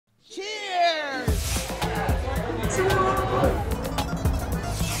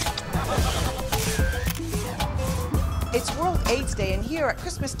here at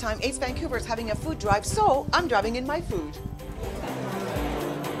Christmas time, AIDS Vancouver is having a food drive, so I'm driving in my food.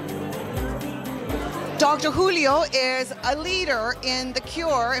 Dr. Julio is a leader in the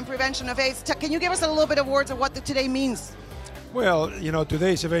cure and prevention of AIDS. Can you give us a little bit of words of what today means? Well, you know,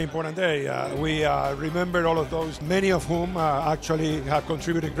 today is a very important day. We remember all of those, many of whom actually have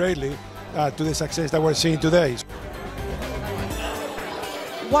contributed greatly to the success that we're seeing today.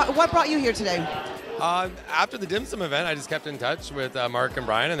 What brought you here today? After the dim sum event, I just kept in touch with Mark and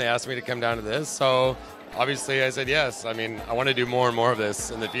Brian, and they asked me to come down to this. So obviously I said yes. I mean, I want to do more and more of this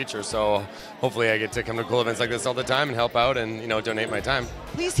in the future. So hopefully I get to come to cool events like this all the time and help out and, you know, donate my time.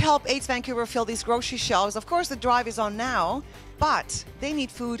 Please help AIDS Vancouver fill these grocery shelves. Of course, the drive is on now, but they need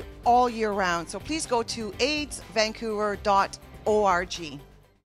food all year round. So please go to aidsvancouver.org.